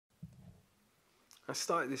I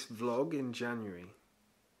started this vlog in January.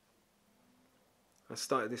 I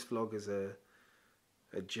started this vlog as a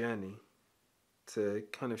journey to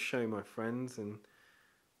kind of show my friends and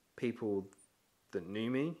people that knew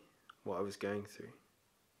me what I was going through.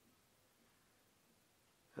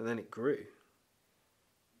 And then it grew.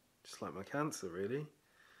 Just like my cancer, really.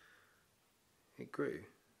 It grew.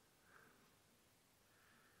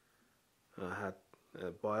 I had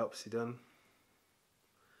a biopsy done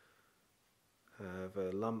of a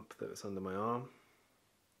lump that was under my arm.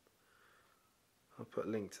 I'll put a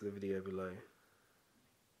link to the video below.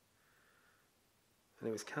 And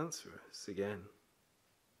it was cancerous again.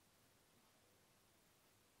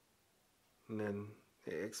 And then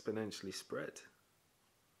it exponentially spread.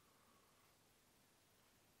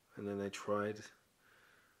 And then they tried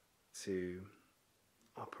to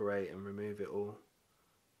operate and remove it all.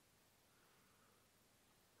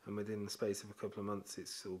 And within the space of a couple of months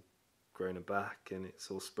it's all grown back and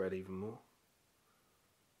it's all spread even more.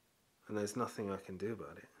 And there's nothing I can do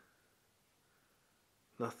about it.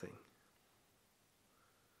 Nothing.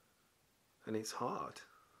 And it's hard.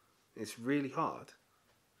 It's really hard.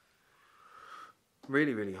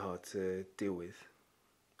 Really, really hard to deal with.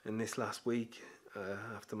 And this last week,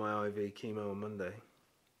 after my IV chemo on Monday,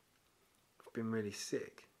 I've been really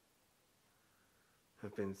sick.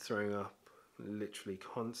 I've been throwing up literally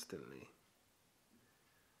constantly,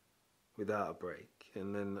 without a break.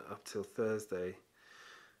 And then up till Thursday,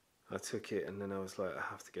 I took it and then I was like, I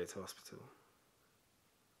have to go to hospital.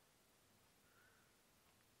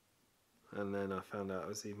 And then I found out I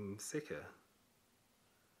was even sicker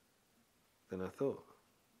than I thought.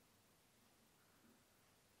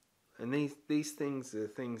 And these things are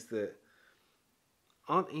things that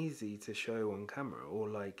aren't easy to show on camera or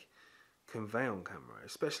like convey on camera,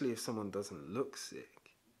 especially if someone doesn't look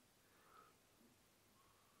sick.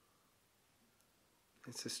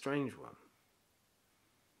 It's a strange one.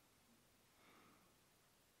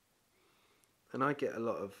 And I get a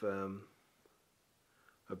lot of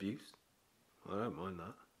abuse. I don't mind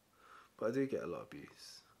that. But I do get a lot of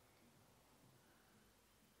abuse.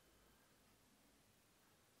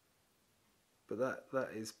 But that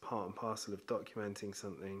is part and parcel of documenting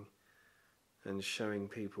something and showing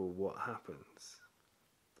people what happens.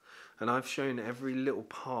 And I've shown every little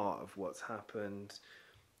part of what's happened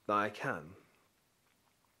that I can.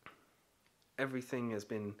 Everything has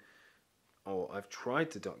been, or I've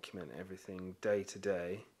tried to document everything day to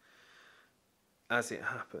day as it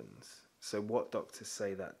happens. So what doctors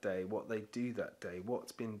say that day, what they do that day,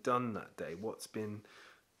 what's been done that day, what's been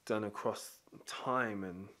done across time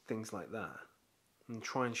and things like that. And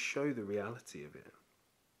try and show the reality of it.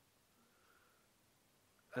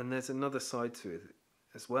 And there's another side to it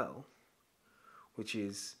as well, which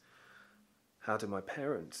is how do my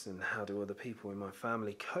parents and how do other people in my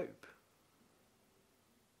family cope?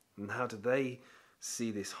 And how do they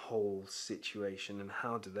see this whole situation and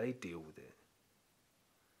how do they deal with it?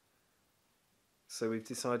 So we've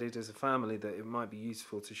decided as a family that it might be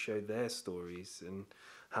useful to show their stories and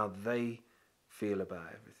how they feel about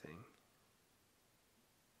everything.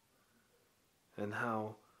 And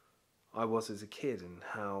how I was as a kid and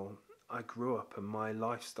how I grew up and my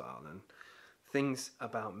lifestyle and things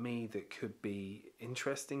about me that could be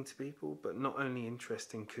interesting to people, but not only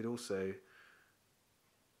interesting, could also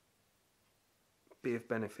be of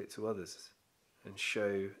benefit to others and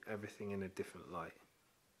show everything in a different light.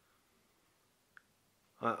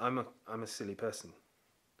 I'm a silly person.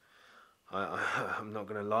 I'm not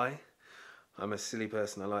going to lie. I'm a silly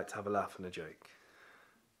person. I like to have a laugh and a joke.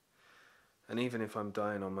 And even if I'm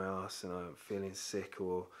dying on my arse and I'm feeling sick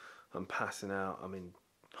or I'm passing out, I'm in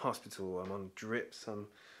hospital, I'm on drips, I'm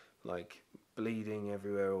like bleeding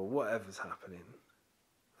everywhere or whatever's happening,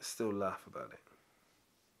 I still laugh about it.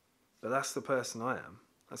 But that's the person I am.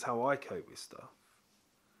 That's how I cope with stuff.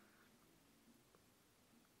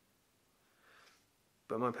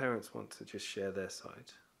 But my parents want to just share their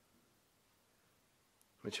side,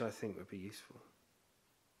 which I think would be useful.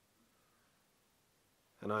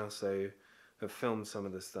 And I also have filmed some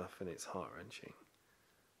of the stuff and it's heart-wrenching.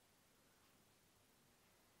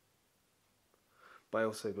 But I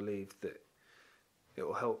also believe that it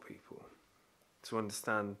will help people to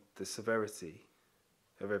understand the severity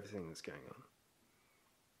of everything that's going on.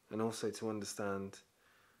 And also to understand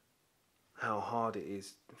how hard it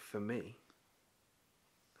is for me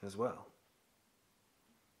as well.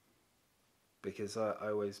 Because I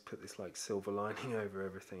always put this like silver lining over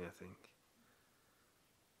everything, I think.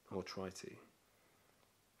 Or try to.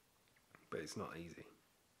 But it's not easy.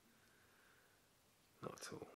 Not at all.